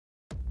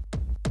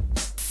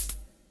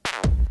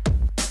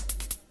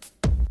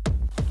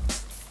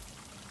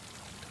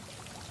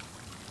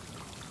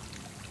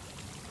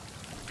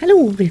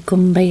Hallo,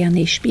 willkommen bei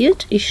Yani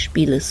spielt. Ich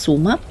spiele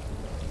SOMA.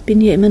 Bin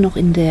hier immer noch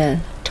in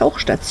der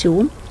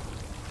Tauchstation.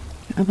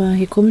 Aber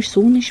hier komme ich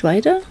so nicht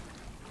weiter.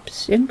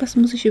 Irgendwas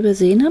muss ich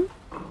übersehen haben.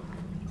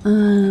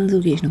 Also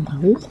gehe ich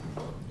nochmal hoch.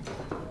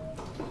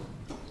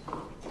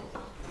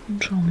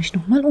 Und schaue mich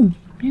nochmal um.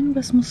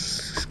 Irgendwas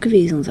muss es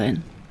gewesen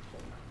sein.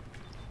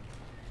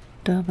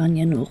 Da waren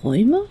ja nur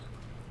Räume.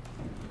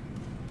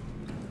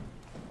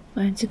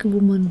 Das Einzige, wo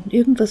man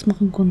irgendwas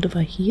machen konnte,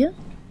 war hier.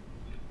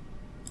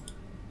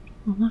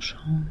 Mal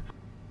schauen.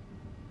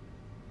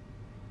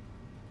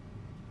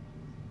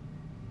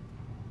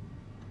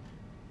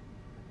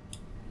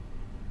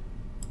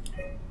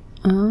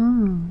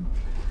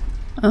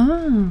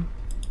 Ah.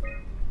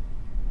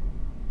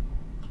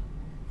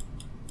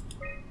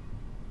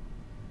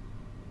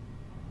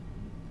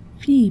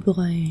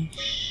 Viehbereich.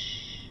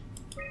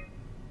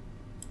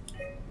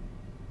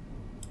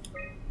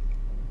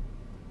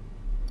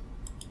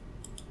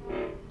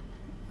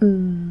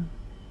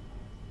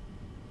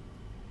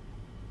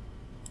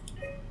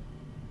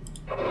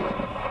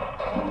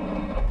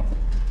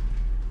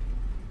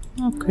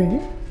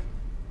 Okay.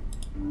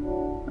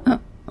 Ah,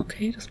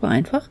 okay, das war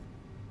einfach.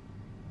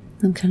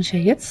 Dann kann ich ja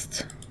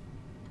jetzt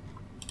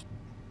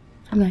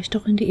vielleicht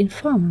auch in die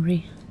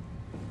Infirmary,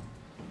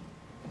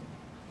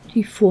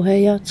 die vorher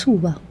ja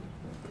zu war.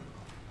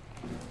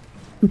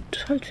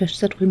 Und halt, vielleicht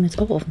ist da drüben jetzt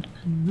auch offen.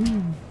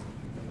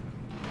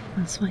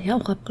 Das war ja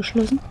auch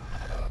abgeschlossen.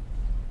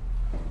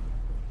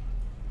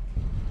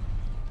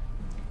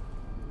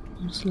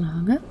 Und das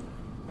Lager.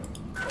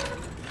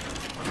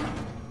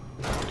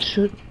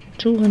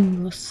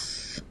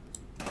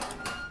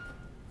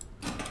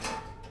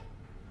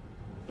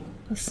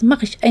 Das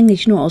mache ich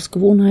eigentlich nur aus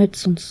Gewohnheit,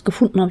 sonst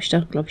gefunden habe ich da,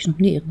 glaube ich, noch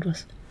nie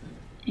irgendwas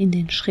in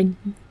den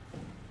Schränken.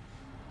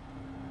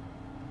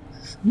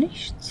 Das ist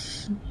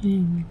nichts.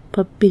 Ein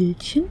paar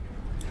Bildchen.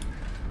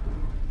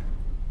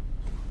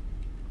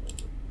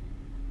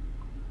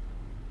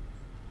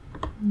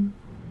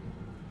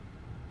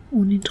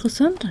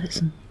 Uninteressant, da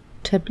ist ein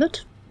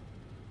Tablet.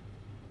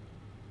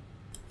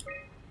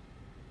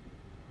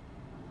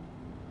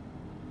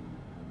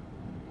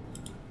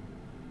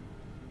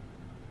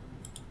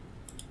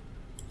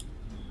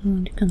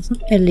 Und die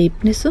ganzen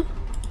Erlebnisse.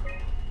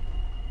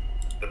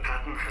 The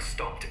pattern has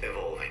stopped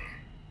evolving.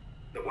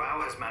 The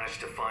WoW has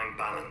managed to find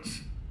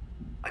balance.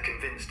 I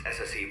convinced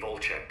SSE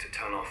Volcheck to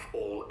turn off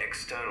all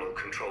external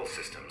control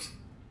systems,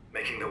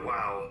 making the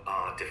WoW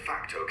our de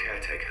facto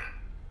caretaker.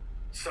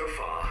 So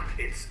far,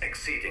 it's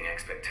exceeding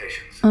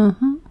expectations.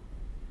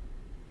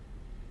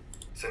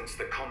 Since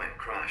the comet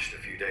crashed a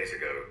few days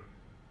ago,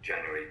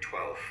 January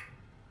 12th,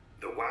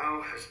 the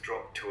WoW has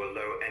dropped to a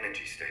low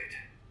energy state.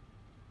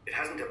 It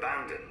hasn't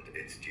abandoned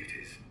its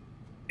duties.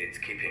 It's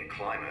keeping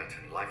climate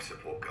and life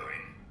support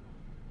going.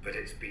 But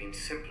it's been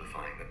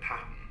simplifying the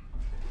pattern,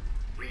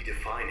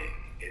 redefining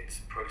its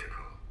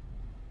protocol.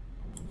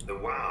 The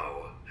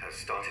WoW has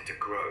started to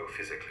grow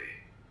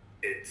physically.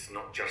 It's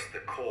not just the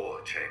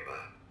core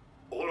chamber.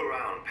 All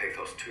around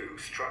Pathos 2,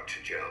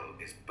 structure gel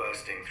is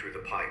bursting through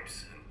the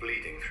pipes and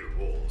bleeding through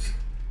walls.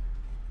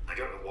 I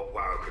don't know what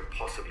WoW could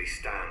possibly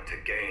stand to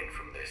gain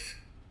from this,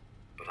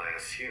 but I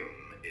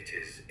assume it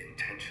is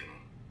intentional.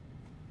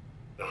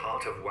 The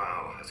heart of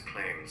WoW has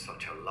claimed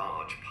such a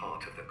large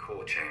part of the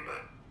core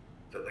chamber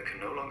that there can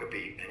no longer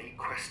be any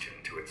question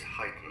to its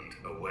heightened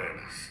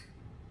awareness.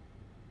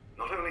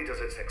 Not only does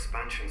its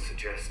expansion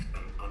suggest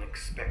an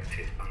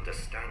unexpected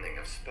understanding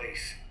of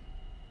space,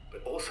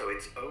 but also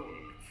its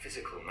own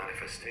physical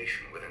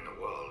manifestation within the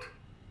world.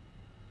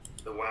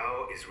 The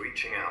WoW is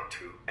reaching out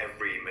to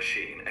every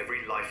machine,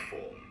 every life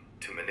form,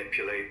 to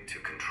manipulate, to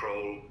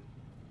control.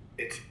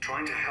 It's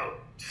trying to help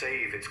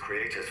save its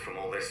creators from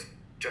all this,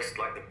 just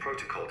like the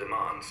protocol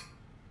demands.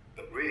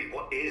 But really,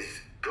 what is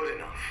good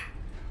enough?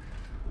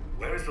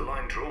 Where is the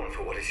line drawn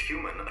for what is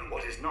human and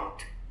what is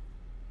not?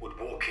 Would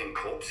walking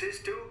corpses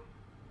do?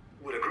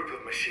 Would a group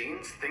of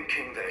machines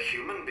thinking they're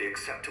human be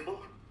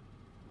acceptable?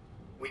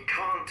 We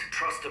can't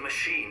trust a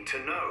machine to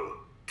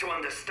know, to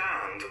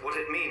understand what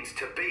it means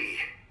to be.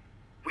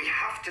 We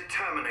have to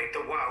terminate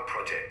the WoW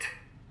project.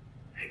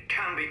 It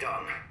can be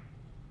done.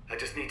 I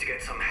just need to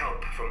get some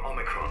help from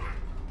Omicron.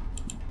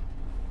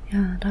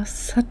 Ja,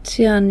 das hat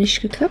ja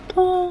nicht geklappt.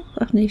 Oh,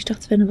 ach nee, ich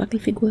dachte, es wäre eine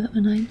Wackelfigur, aber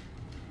nein.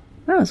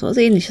 Ah, das war was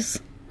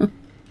Ähnliches.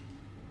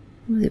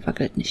 Sie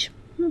wackelt nicht.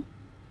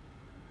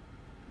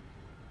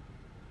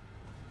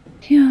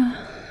 Ja.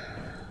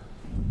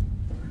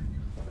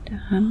 Da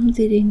haben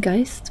sie den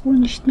Geist wohl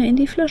nicht mehr in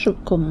die Flasche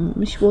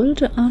bekommen. Ich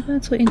wollte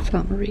aber zur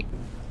Infirmary.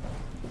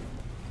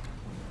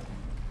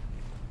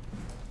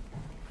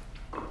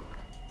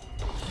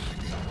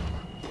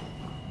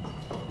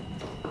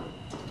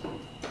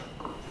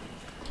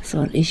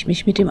 Soll ich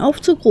mich mit dem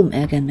Aufzug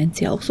rumärgern, wenn es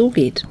ja auch so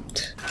geht?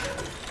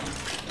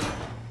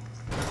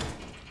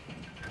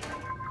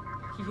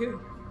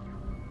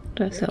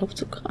 Da ist der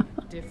Aufzug.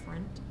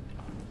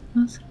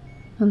 Was?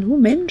 Hallo,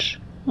 Mensch,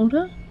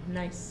 oder?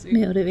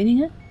 Mehr oder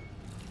weniger?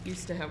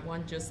 Used to have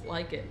one just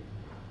like it.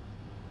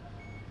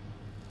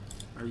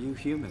 Are you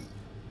human?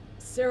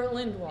 Sarah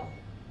Lindwall.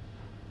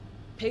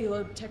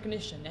 payload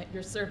technician at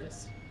your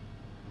service.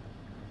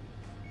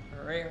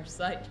 A rare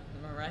sight,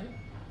 am I right?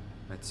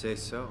 I'd say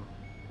so.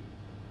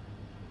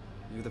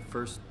 You're the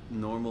first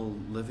normal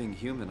living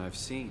human I've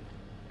seen.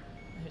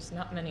 There's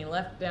not many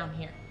left down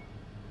here.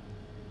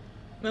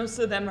 Most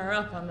of them are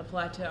up on the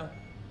plateau.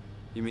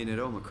 You mean at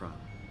Omicron?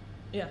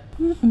 Yeah.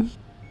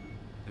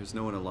 There's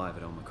no one alive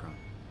at Omicron.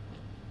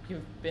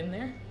 You've been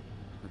there?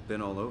 I've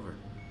been all over.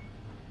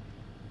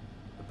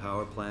 The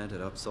power plant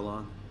at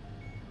Upsilon,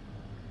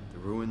 the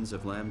ruins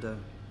of Lambda,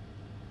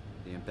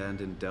 the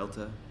abandoned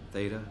Delta,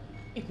 Theta.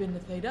 You've been to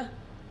Theta?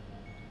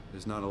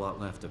 There's not a lot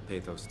left of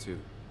Pathos 2.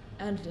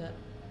 And,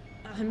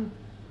 I'm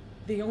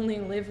the only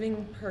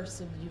living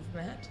person you've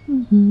met?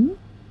 Mhm.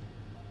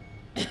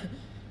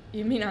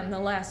 You mean I'm the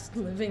last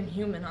living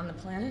human on the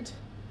planet?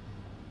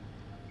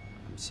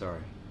 I'm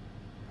sorry.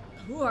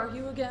 Who are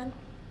you again?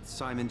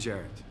 Simon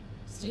Jarrett.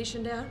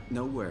 Stationed out?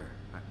 Nowhere.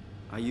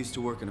 I used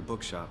to work in a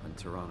bookshop in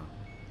Toronto.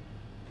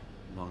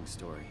 Long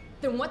story.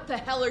 Then what the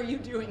hell are you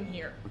doing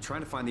here? I'm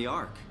trying to find the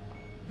Ark.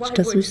 Why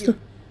Das would wüsste. you?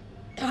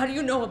 How do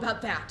you know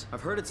about that?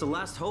 I've heard it's the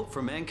last hope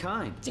for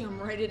mankind. Damn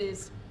right it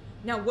is.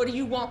 Now what do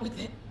you want with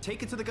it?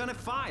 Take it to the Gun at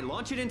Phi.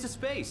 Launch it into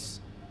space.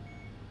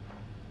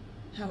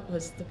 That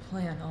was the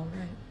plan, all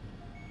right.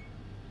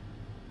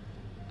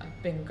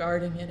 I've been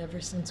guarding it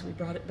ever since we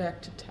brought it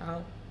back to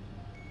Tau.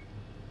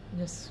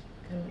 Just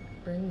couldn't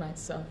bring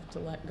myself to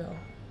let go.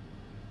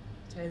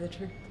 To tell you the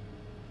truth,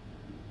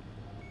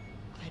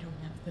 I don't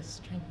have the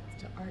strength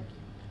to argue.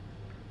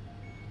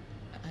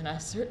 And I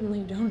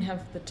certainly don't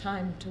have the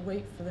time to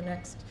wait for the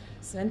next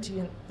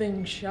sentient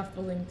thing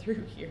shuffling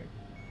through here.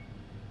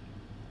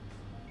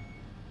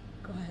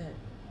 Go ahead.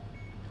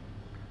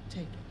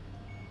 Take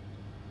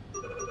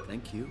it.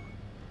 Thank you.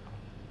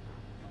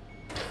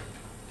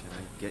 Can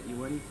I get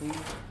you anything?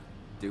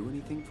 Do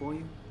anything for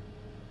you?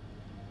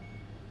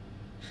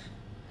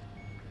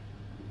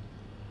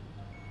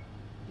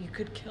 You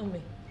could kill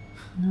me.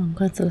 Oh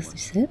Gott, soll das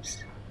nicht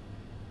selbst?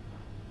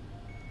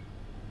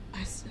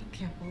 I still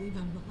can't believe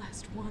I'm the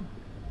last one.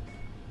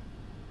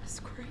 That's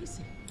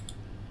crazy.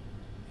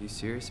 You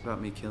serious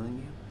about me killing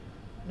you?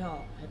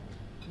 No, I'd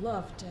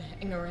love to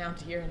hang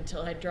around here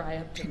until I dry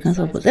up to the Kannst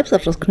du size aber of selbst a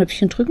auf das baby.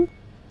 Knöpfchen drücken?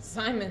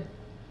 Simon,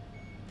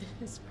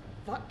 this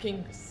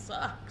fucking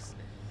sucks.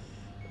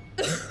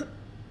 I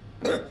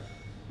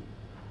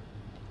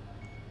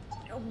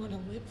don't want to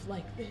live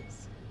like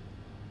this.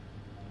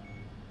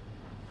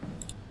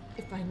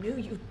 If I knew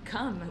you'd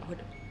come, I would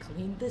have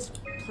cleaned this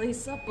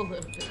place up a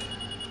little bit.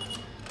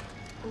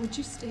 Would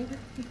you stay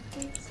with me,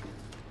 please?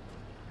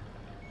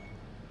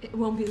 It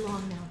won't be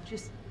long now.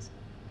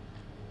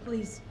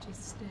 Please,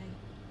 just stay.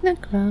 Na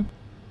klar.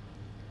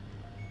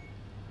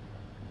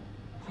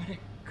 What a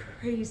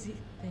crazy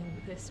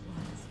thing this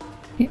was.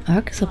 Die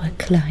Ark ist aber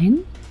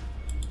klein.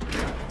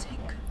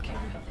 Take good care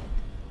of it.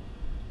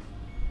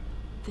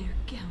 They're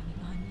counting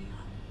on you.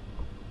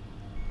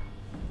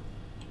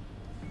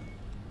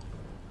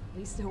 At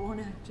least I won't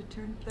have to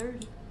turn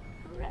 30.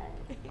 Hooray!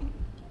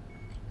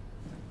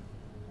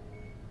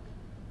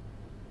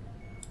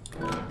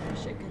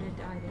 Wish I could have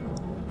died at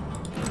home.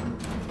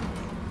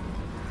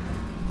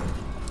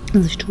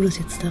 Also ich tue das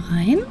jetzt da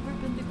rein. Ever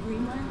been to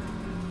Greenland?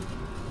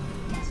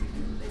 It's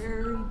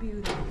very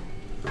beautiful.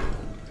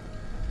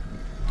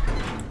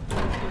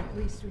 At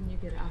least when you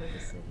get out of the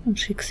city. Und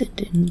schicke sie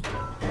in den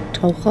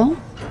Tauchraum.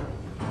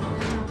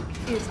 Now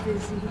it's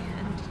busy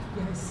and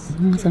yes.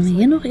 Was haben wir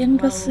hier noch?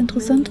 Irgendwas there's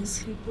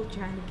Interessantes? people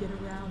trying to get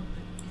around,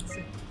 but it's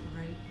a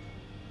great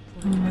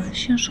War place.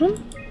 ich ja schon. Or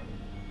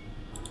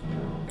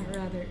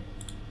rather,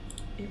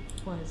 it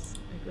was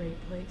a great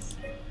place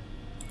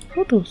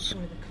Fotos.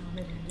 before the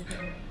comet ended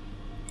there.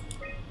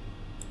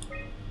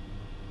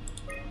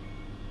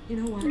 You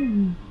know what? I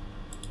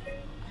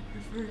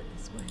prefer it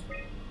this way.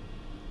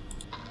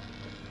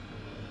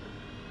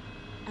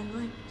 I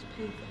liked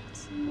Pathos.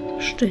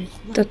 Stell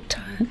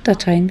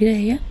Dateien wieder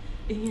her.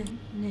 Ian,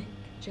 Nick,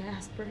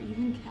 Jasper,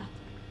 even Catherine.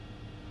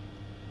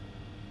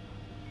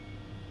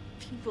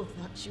 People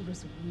thought she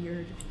was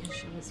weird because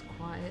she was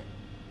quiet,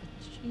 but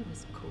she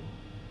was cool.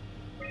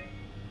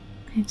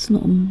 Jetzt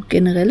nur um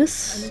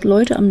generelles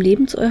Leute am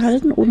Leben zu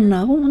erhalten, ohne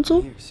Nahrung und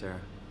so. Here, Sarah.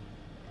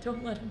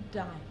 Don't let him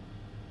die,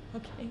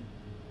 okay?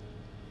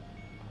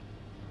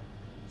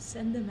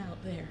 Send them out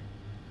there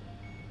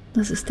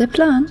Das ist der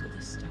Plan. to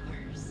the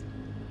stars.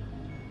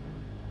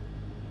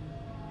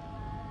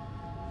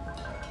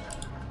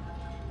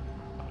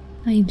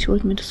 Nein, ich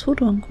wollte mir das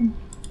Foto angucken.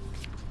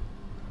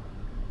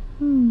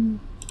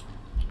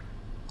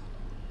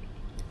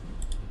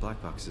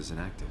 Black box is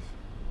inactive.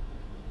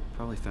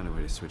 Probably found a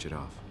way to switch it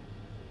off.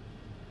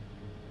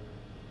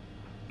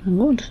 Na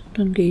gut,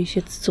 dann gehe ich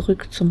jetzt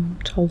zurück zum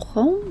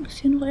Tauchraum. Ist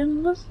hier noch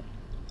irgendwas?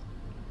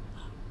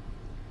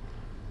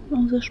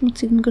 Außer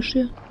schmutzigem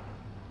Geschirr.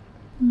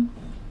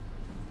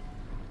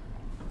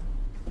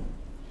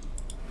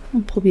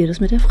 Und probiere das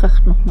mit der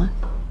Fracht nochmal.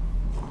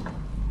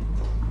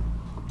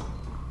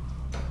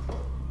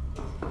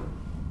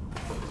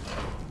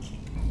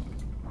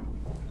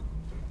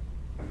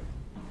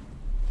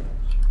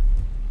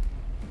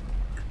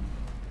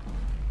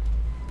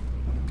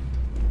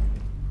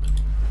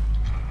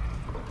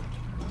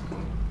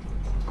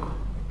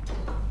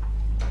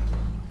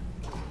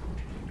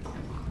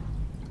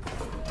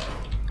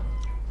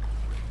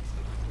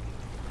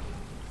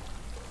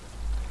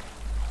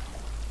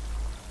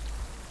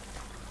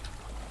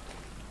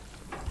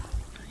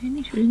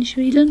 Ich will nicht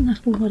wählen. Ach,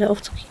 wo war der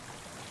Aufzug hier?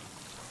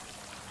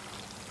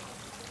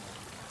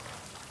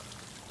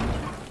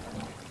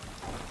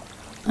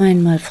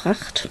 Einmal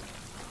Fracht.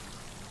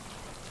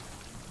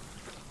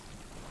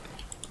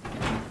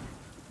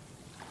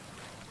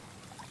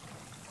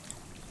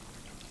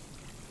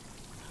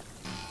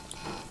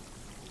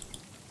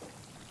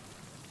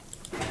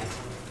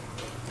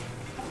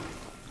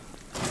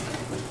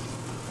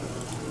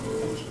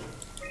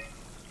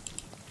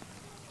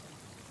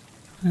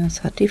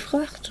 Das hat die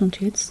Fracht und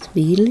jetzt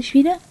wähle ich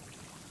wieder.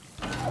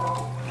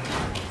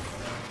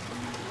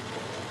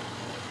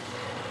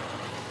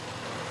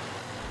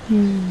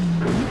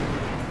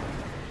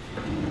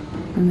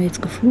 Haben wir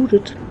jetzt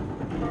geflutet?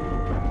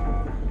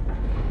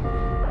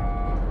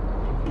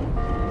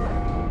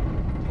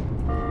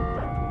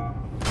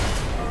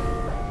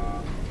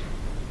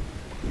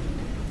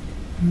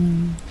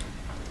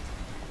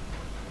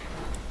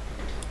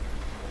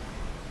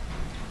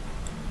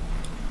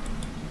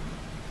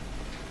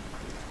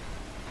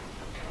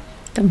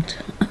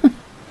 Verdammt.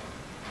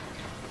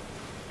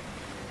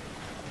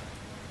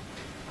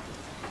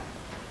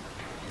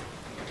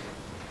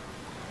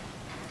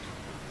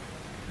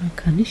 Da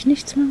kann ich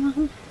nichts mehr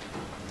machen.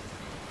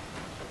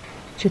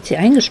 Ich werde hier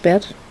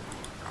eingesperrt.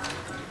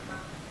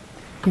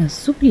 Ja,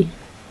 supi.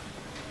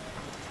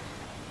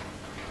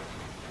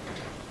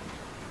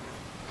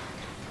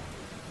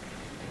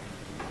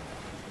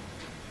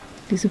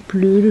 Diese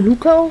blöde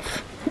Luke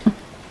auf.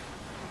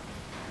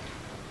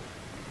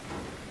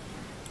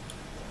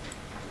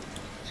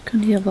 Ich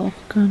kann hier aber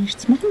auch gar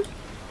nichts machen.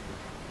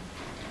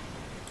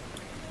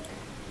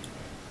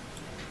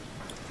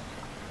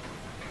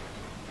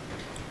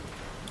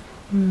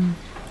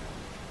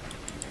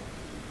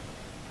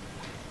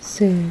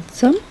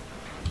 Seltsam.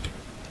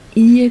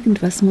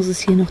 Irgendwas muss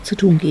es hier noch zu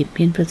tun geben.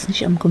 Jedenfalls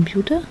nicht am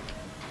Computer.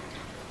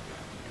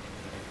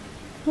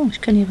 Oh, ich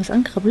kann hier was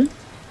ankrabbeln.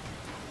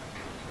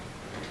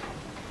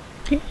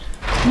 Okay.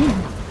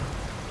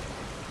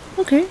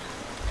 Okay.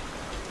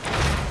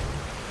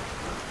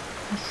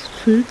 Es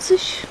füllt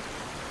sich.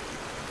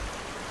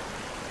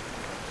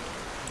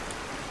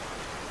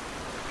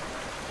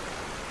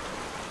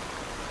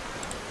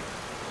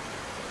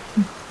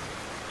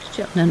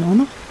 Die anderen auch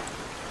noch.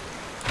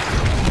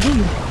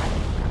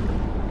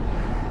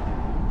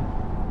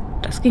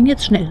 Das ging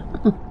jetzt schnell.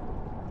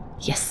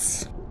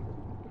 Yes.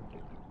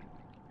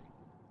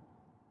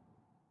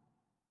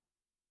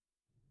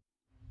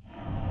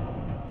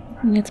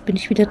 Und jetzt bin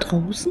ich wieder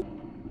draußen.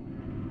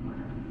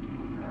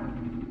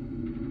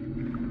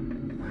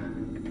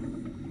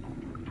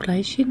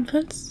 Gleich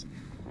jedenfalls.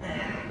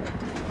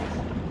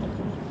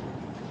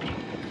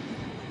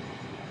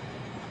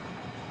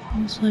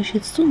 Was soll ich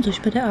jetzt tun? Soll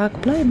ich bei der Arche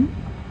bleiben?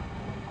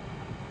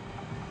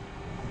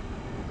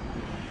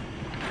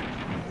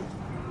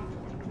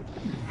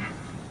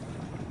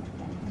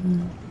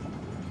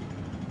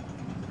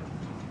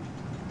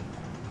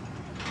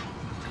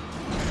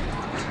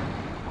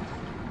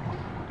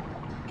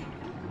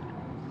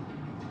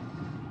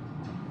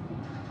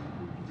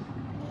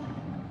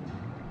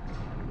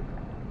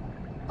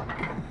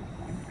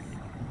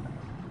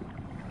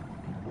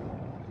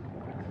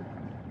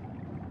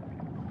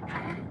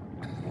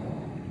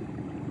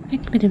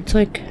 Weg mit dem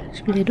Zeug.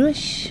 Ich will hier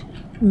durch.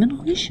 Immer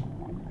noch nicht.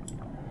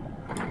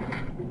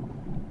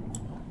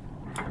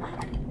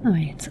 Aber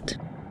jetzt.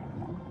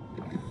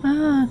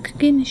 Ah,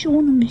 geh nicht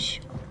ohne mich.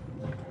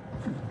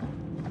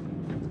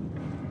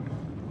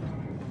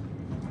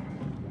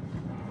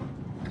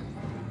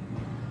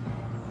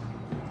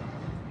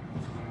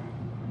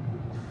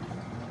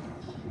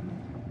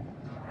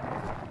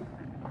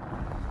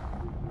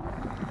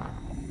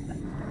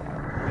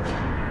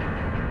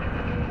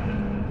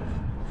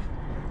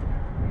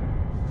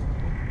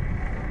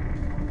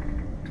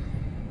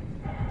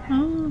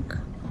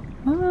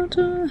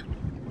 Warte.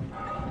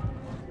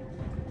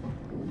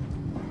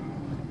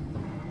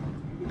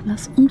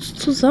 Lass uns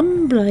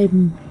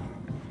zusammenbleiben.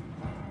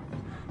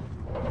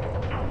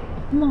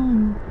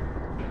 Mann.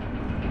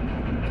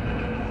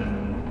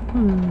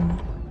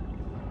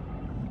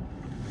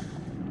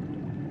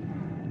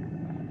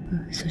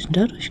 Wie soll ich denn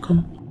da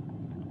durchkommen?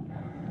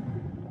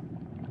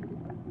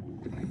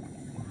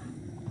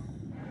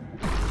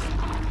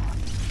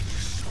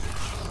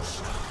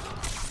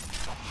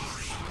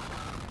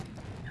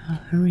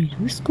 Harry,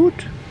 du bist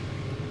gut.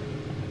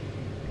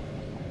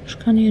 Ich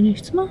kann hier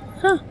nichts machen.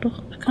 Ja,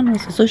 doch, ich kann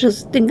was. Soll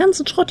ich den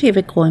ganzen Schrott hier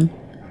wegräumen?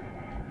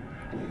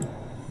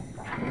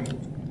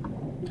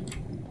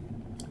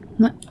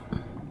 Nein.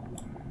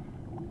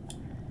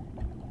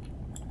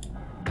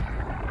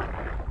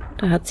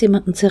 Da hat es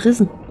jemanden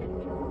zerrissen.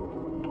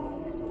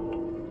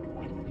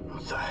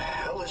 What the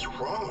hell is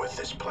wrong with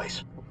this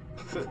place?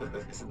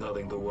 It's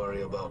nothing to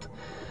worry about.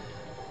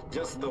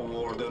 Just the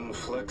warden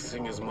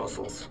flexing his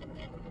muscles.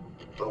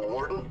 The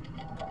warden?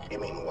 You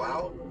mean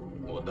WoW?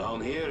 Well,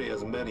 down here he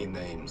has many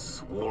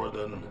names.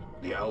 Warden,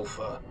 the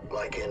Alpha.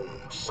 Like in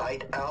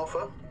Sight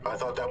Alpha? I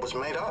thought that was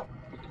made up.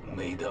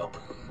 Made up?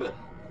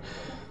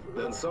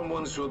 Then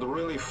someone should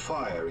really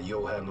fire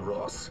Johann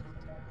Ross.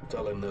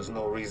 Tell him there's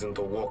no reason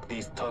to walk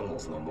these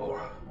tunnels no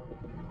more.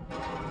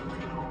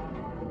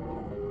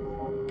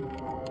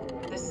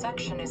 This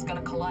section is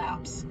gonna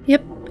collapse.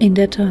 Yep, in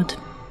der Tat.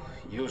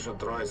 You should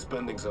try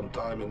spending some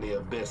time in the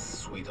abyss,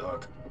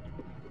 sweetheart.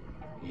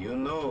 You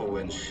know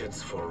when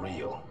shit's for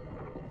real.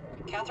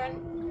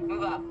 Catherine,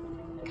 move up.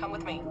 Come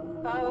with me.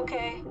 Oh,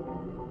 okay.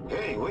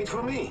 Hey, wait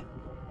for me.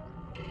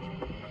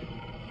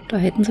 Da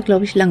hätten sie,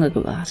 glaube ich, lange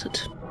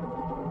gewartet.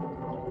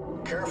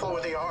 Careful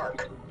with the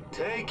arc.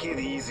 Take it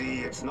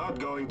easy. It's not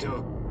going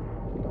to...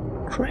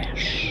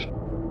 Crash.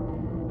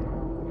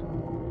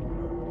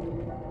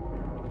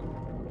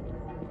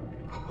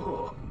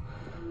 Oh.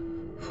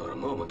 For a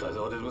moment I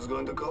thought it was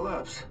going to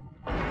collapse.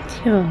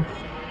 Tja.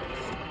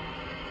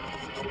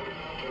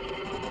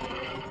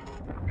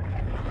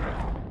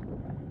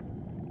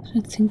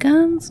 Jetzt den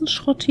ganzen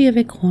Schrott hier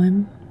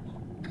wegräumen.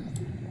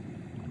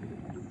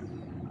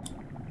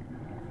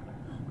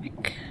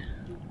 Weg.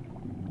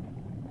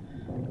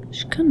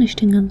 Ich kann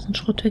nicht den ganzen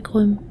Schrott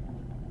wegräumen.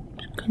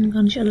 Ich kann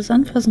gar nicht alles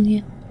anfassen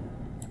hier.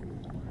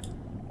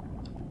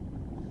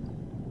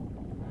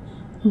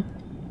 Hm.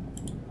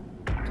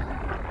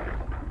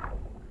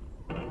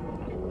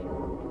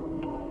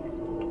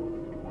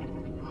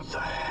 What the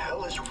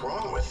hell is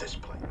wrong with this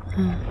place?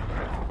 Hm.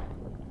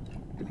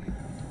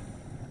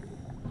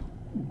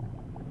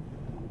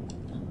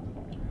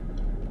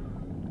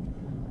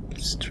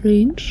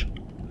 Strange.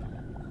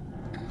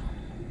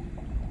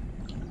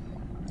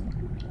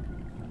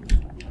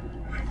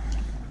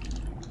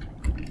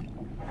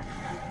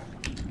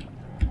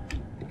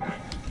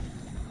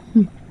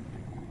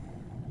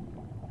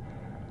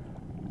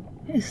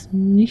 Hier ist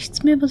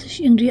nichts mehr, was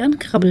ich irgendwie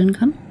ankrabbeln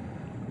kann.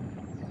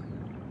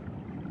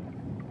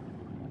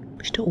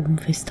 Muss ich da oben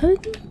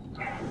festhalten?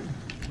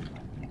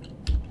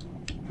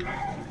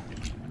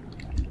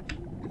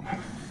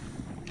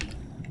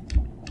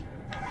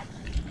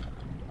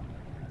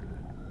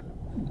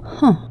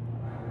 Huh.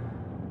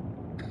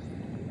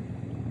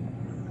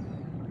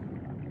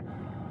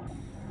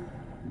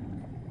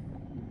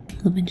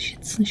 Also wenn ich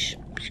jetzt nicht...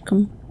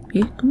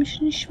 Hier komme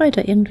ich nicht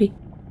weiter irgendwie.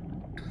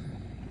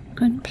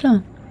 Keinen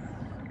Plan.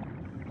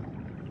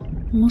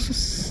 Muss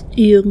es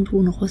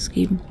irgendwo noch was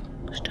geben.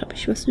 Vielleicht habe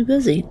ich was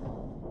übersehen.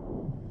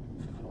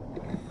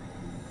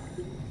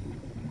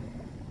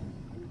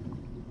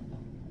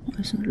 Da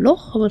ist ein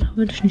Loch, aber da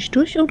will ich nicht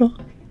durch, oder?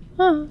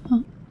 Ah.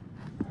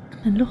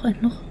 Ein Loch,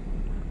 ein Loch.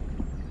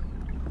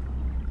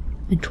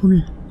 Ein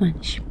Tunnel, meine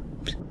ich.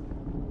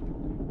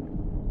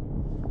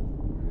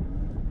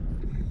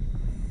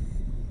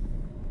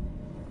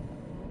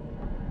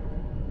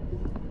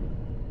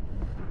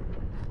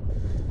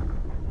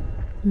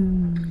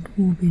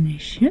 Wo bin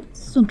ich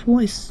jetzt? Und wo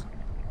ist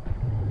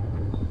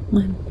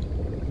mein...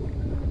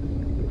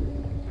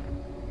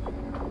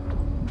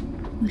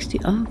 Wo ist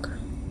die Arche?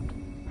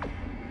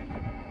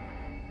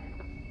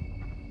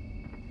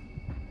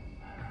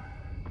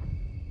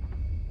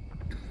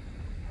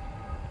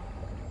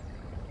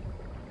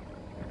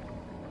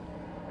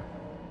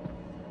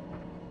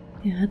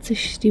 Hier hat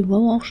sich die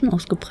Wow auch schon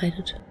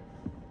ausgebreitet.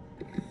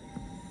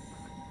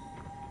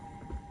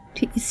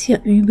 Die ist ja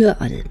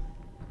überall.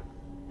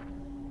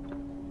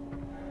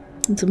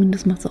 Und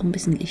zumindest macht es auch ein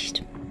bisschen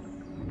Licht.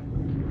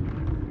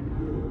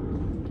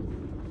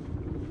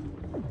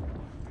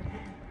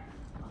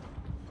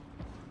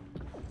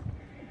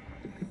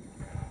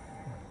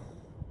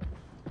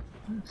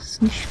 Das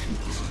ist nicht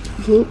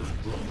so.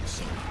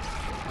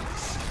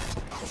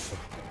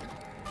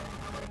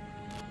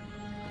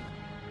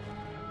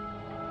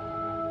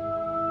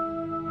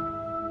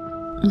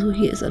 Also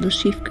hier ist alles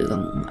schief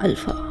gegangen.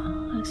 Alpha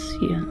ist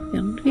hier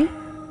irgendwie.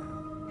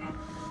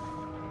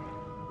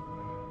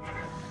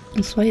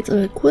 Das war jetzt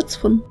aber kurz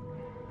von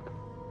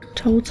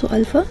Tau zu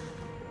Alpha.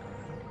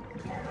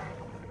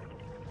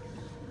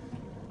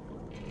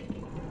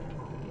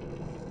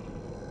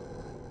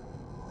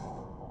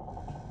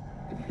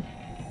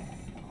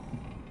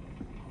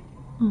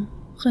 Oh,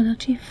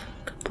 relativ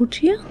kaputt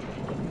hier.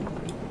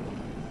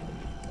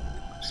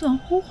 Ist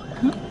auch hoch,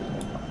 ja.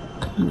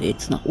 Dann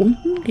geht's nach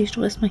unten. Gehe ich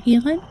doch erstmal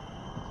hier rein.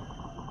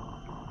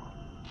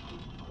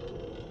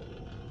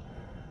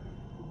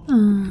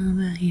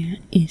 Aber hier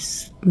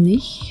ist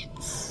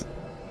nichts.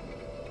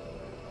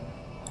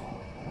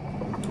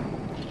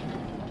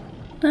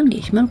 Dann gehe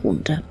ich mal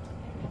runter.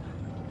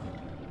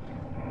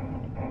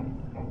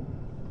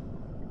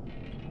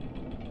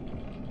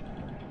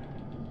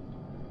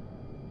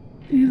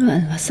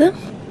 Überall Wasser.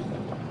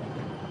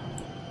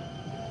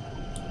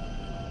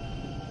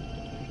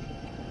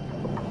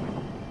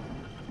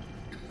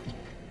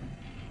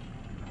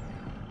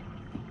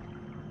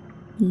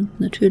 Und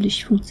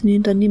natürlich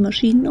funktionieren dann die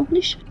Maschinen auch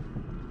nicht.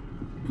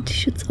 Hätte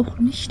ich jetzt auch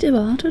nicht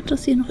erwartet,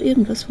 dass hier noch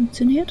irgendwas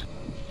funktioniert.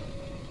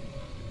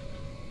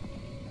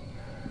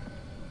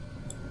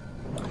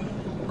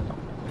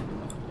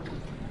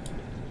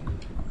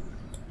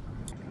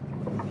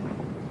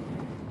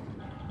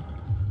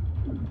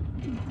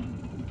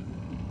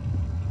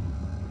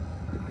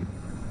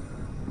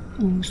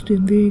 Aus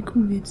dem Weg,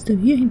 wo geht's denn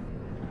hier hin?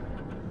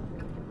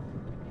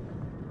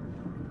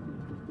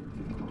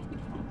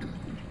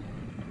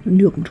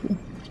 Nirgendwo.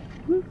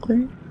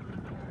 Okay.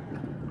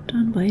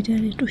 Dann weiter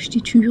durch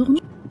die Türen.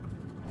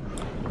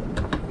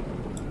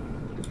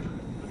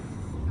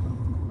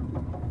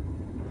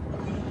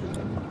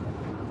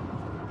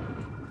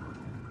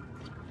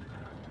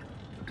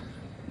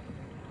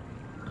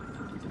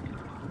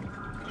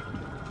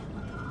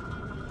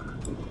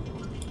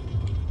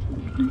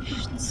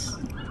 Nichts.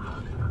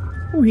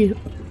 Oh, hier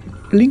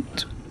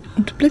blinkt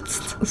und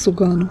blitzt es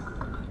sogar noch.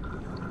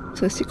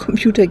 Das heißt, die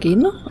Computer gehen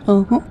noch.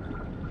 Aha.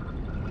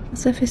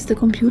 Wasserfeste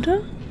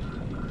Computer.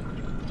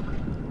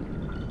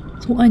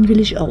 So einen will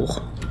ich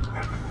auch.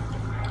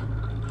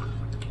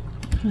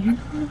 Da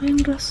hinten noch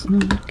irgendwas?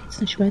 Nein,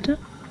 geht's nicht weiter.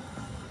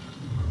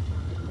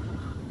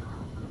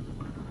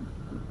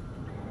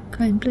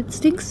 Kein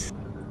Blitzdings.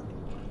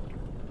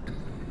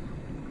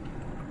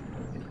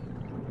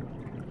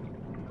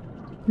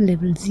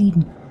 Level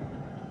 7.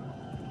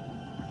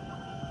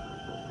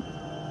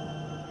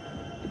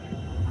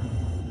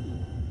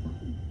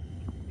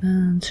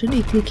 Ganz schön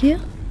eklig hier.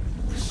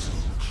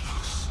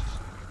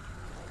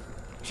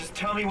 Just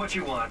tell me what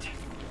you want.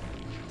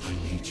 I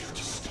need you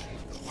to stop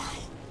the wow.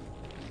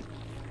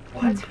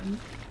 What?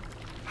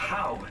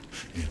 How?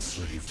 The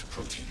enslaved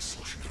protein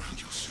sloshing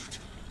around your suit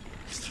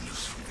is the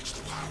noose from which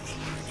the wow will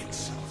hang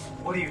itself.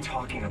 What are you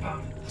talking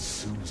about? As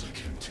soon as I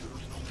came to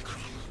in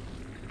Omicron,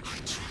 I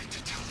tried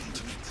to tell them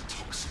to make the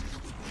toxin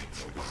that would make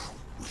the wow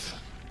wither,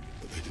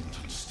 but they didn't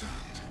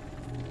understand.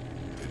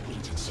 They put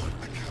it inside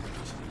my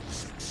cabinet. It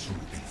was so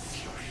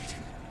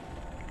infuriating.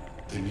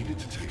 They needed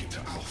to take it to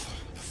Alpha,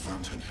 the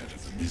fountainhead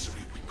of the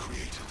misery we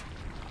created.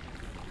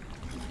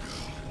 And then the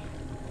girl,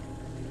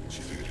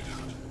 she figured it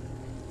out.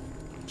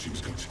 She was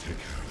going to take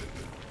care of it,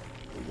 but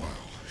the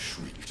wow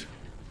shrieked.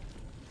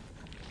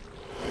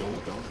 They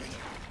all died.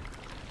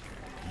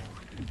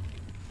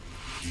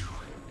 You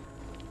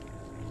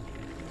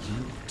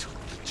took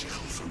the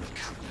gel from the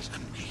cabinet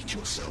and made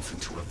yourself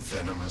into a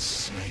venomous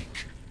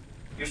snake.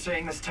 You're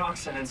saying this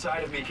toxin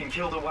inside of me can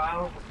kill the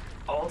WoW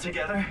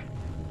altogether?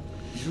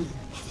 You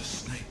are the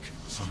snake,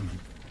 Simon.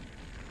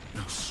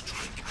 Now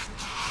strike at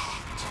the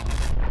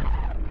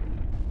heart.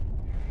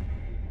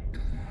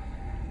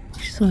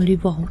 Ich soll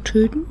die Wow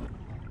töten?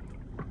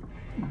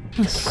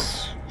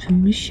 Was für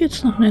mich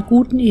jetzt nach einer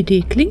guten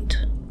Idee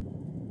klingt.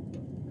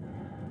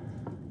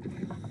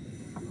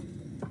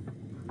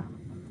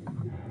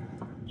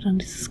 Dann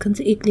dieses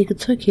ganze eklige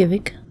Zeug hier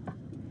weg.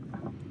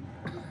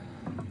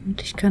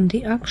 Und ich kann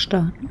die Arche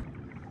starten.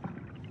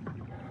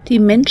 Die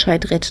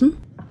Menschheit retten.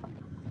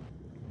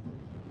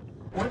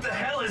 What the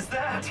hell is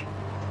that?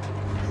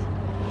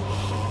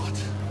 Heart.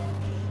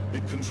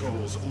 It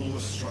controls all the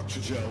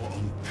structure gel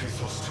on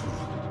Pathos 2.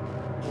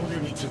 All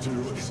you need to do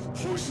is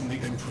poison the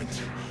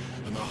imprint,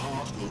 and the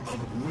heart will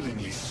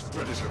unwillingly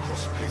spread it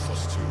across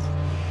Pathos 2,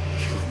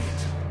 killing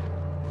it.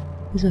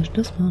 Wie soll ich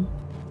das machen?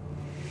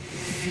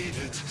 Feed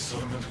it,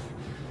 Simon.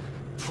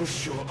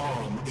 Push your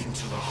arm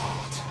into the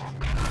heart.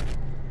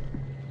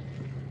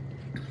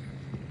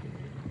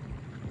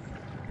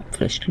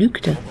 Vielleicht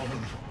lügt er. Come on.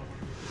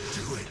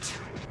 Do it.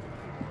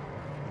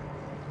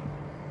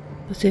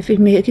 Sehr viel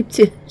mehr gibt es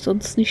hier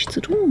sonst nicht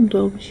zu tun,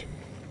 glaube ich.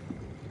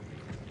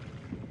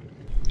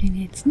 Gehen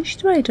jetzt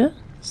nicht weiter.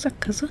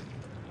 Sackgasse.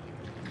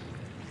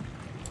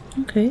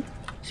 Okay.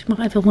 Ich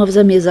mache einfach mal, was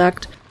er mir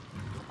sagt.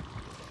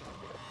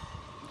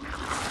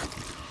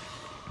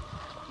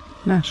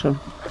 Na schon.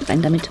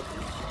 Rein damit.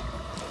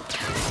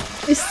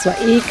 Ist zwar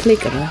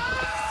eklig, aber...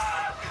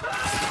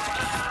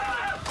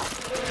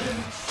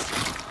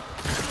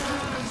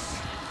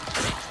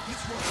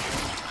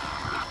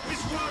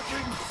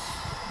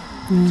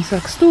 Was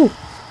sagst du?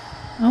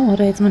 Oh,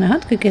 hat er jetzt meine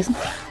Hand gegessen?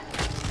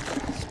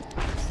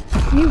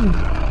 Ew.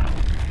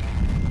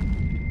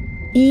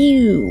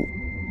 Ew.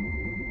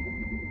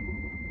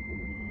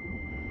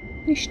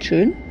 Nicht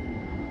schön.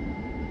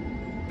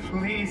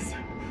 Please.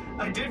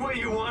 I did what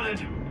you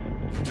wanted.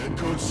 Did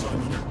good,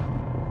 Simon.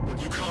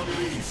 But you can't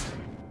leave.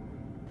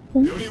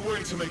 Oh. The only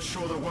way to make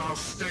sure the WoW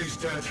stays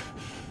dead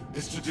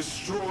is to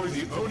destroy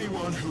the only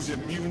one who's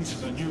immune to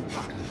the new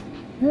pattern.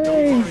 Hey.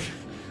 Don't worry.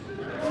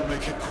 I'll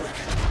make it quick.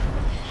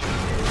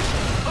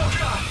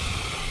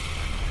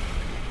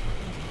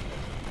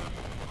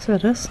 Was war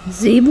das? Ein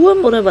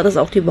Seewurm oder war das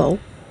auch die Wow?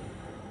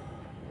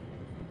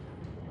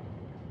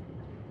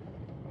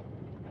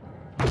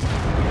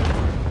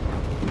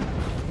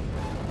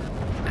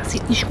 Das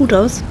sieht nicht gut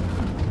aus.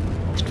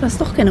 Vielleicht war es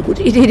doch keine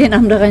gute Idee, den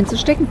Arm da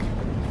reinzustecken.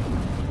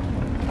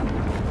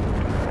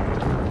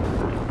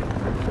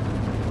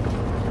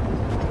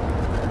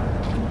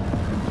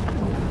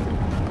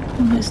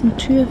 Und hier ist eine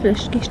Tür,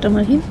 vielleicht gehe ich da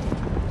mal hin.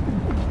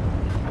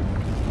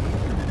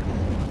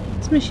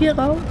 Lass mich hier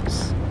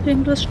raus.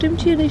 Irgendwas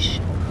stimmt hier nicht.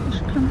 Ich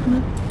kann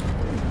nicht.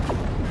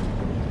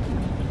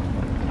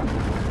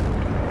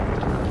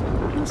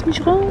 Lass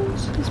mich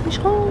raus. Lass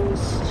mich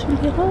raus. Ich will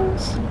hier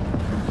raus.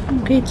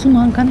 Okay,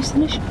 zumachen kann ich es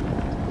nicht.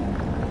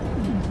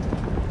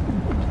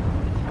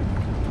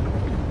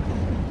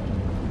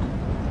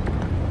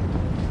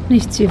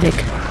 Nichts hier weg.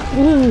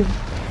 Oh.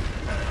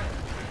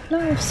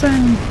 Lauf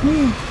sein.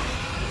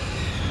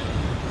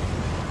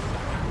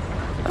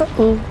 Oh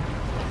oh.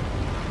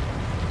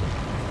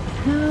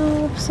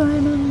 Help,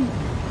 Simon.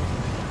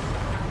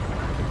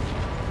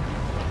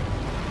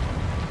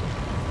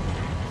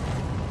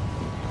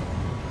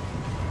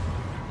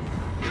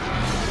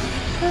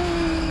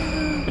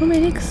 Tu mir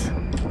nix.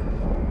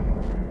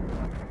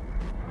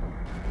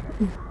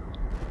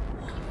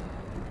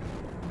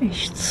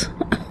 Nichts.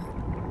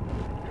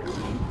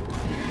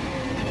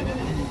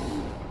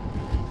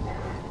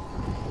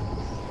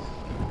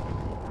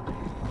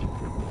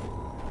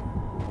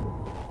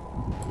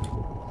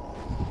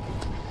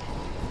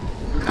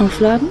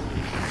 Aufladen.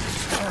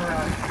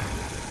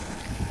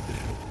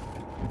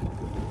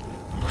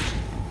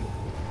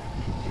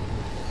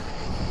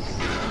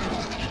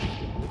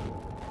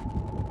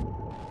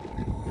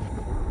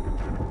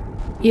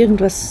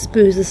 Irgendwas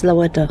Böses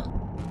lauert da.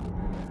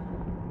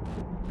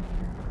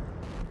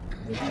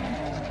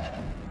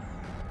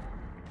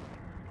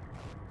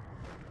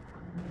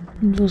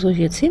 Und wo soll ich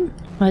jetzt hin?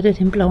 Weiter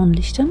den blauen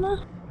Lichtern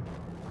nach?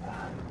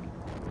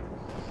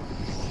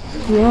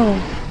 Wow.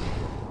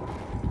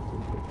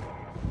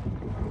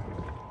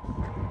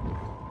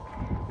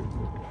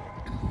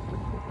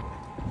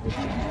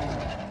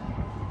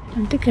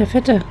 Ein dicker,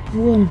 fetter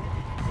Wurm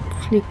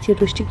fliegt hier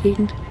durch die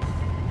Gegend.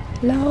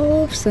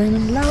 Lauf,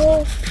 Simon,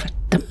 lauf!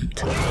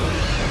 Verdammt!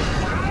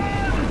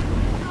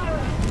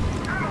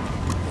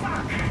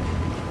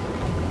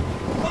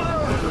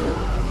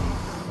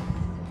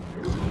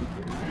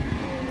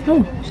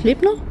 Oh, ich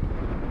lebe noch?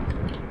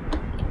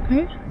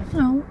 Okay,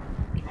 au.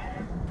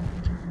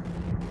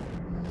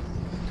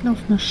 Ich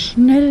laufe mal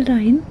schnell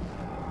dahin.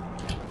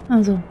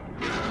 Also,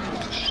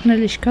 so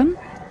schnell ich kann.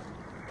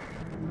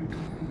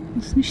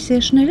 Ist nicht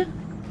sehr schnell.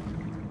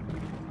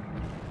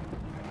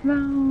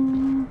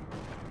 Wow.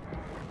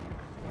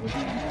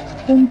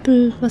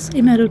 Rumpel, was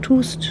immer du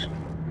tust.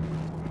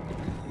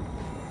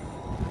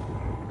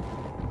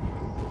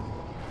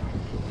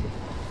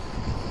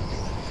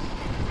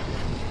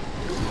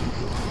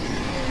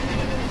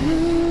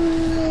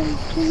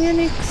 Tu mir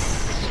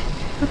nix.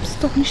 Hab's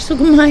doch nicht so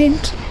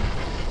gemeint.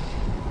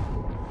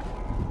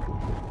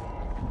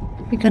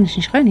 Hier kann ich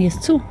nicht rein, hier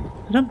ist zu.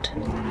 Verdammt.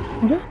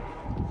 Oder?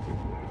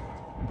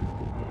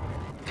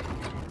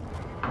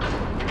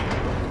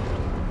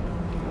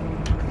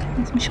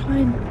 Lass mich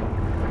rein.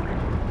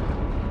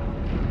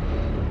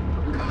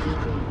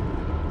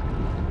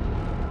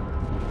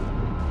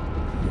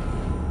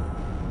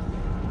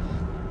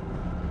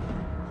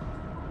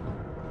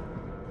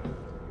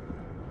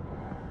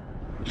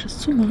 Soll ich das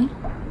zumachen?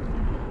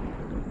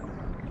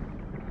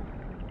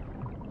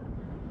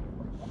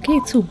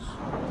 Geh zu.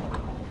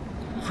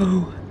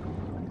 Oh.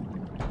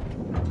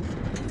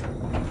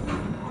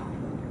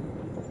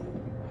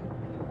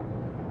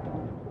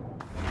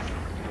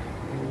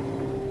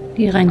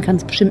 Hier rein kann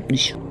es bestimmt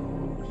nicht.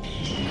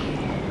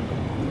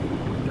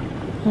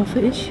 Hoffe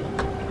ich.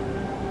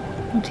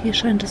 Und hier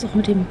scheint es auch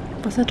mit dem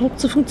Wasserdruck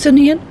zu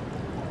funktionieren.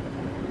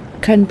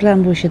 Keinen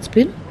Plan, wo ich jetzt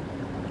bin.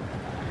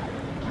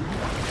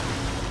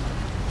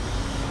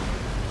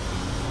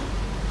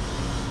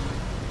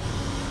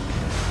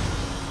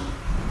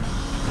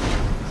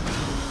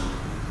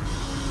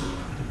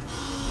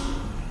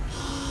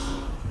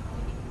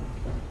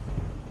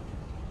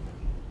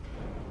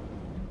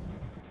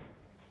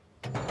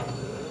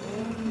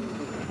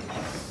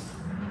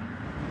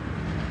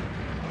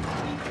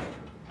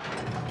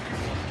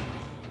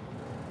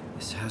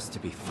 This has to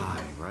be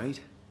fine,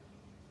 right?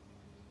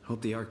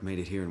 Hope the Ark made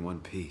it here in one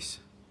piece.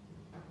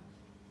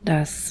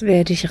 Das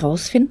werde ich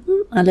rausfinden,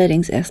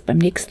 allerdings erst beim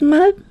nächsten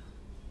Mal,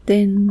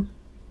 denn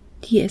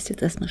hier ist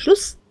jetzt erstmal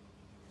Schluss.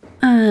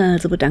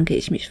 Also bedanke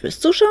ich mich fürs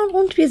Zuschauen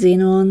und wir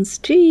sehen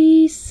uns.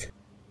 Tschüss!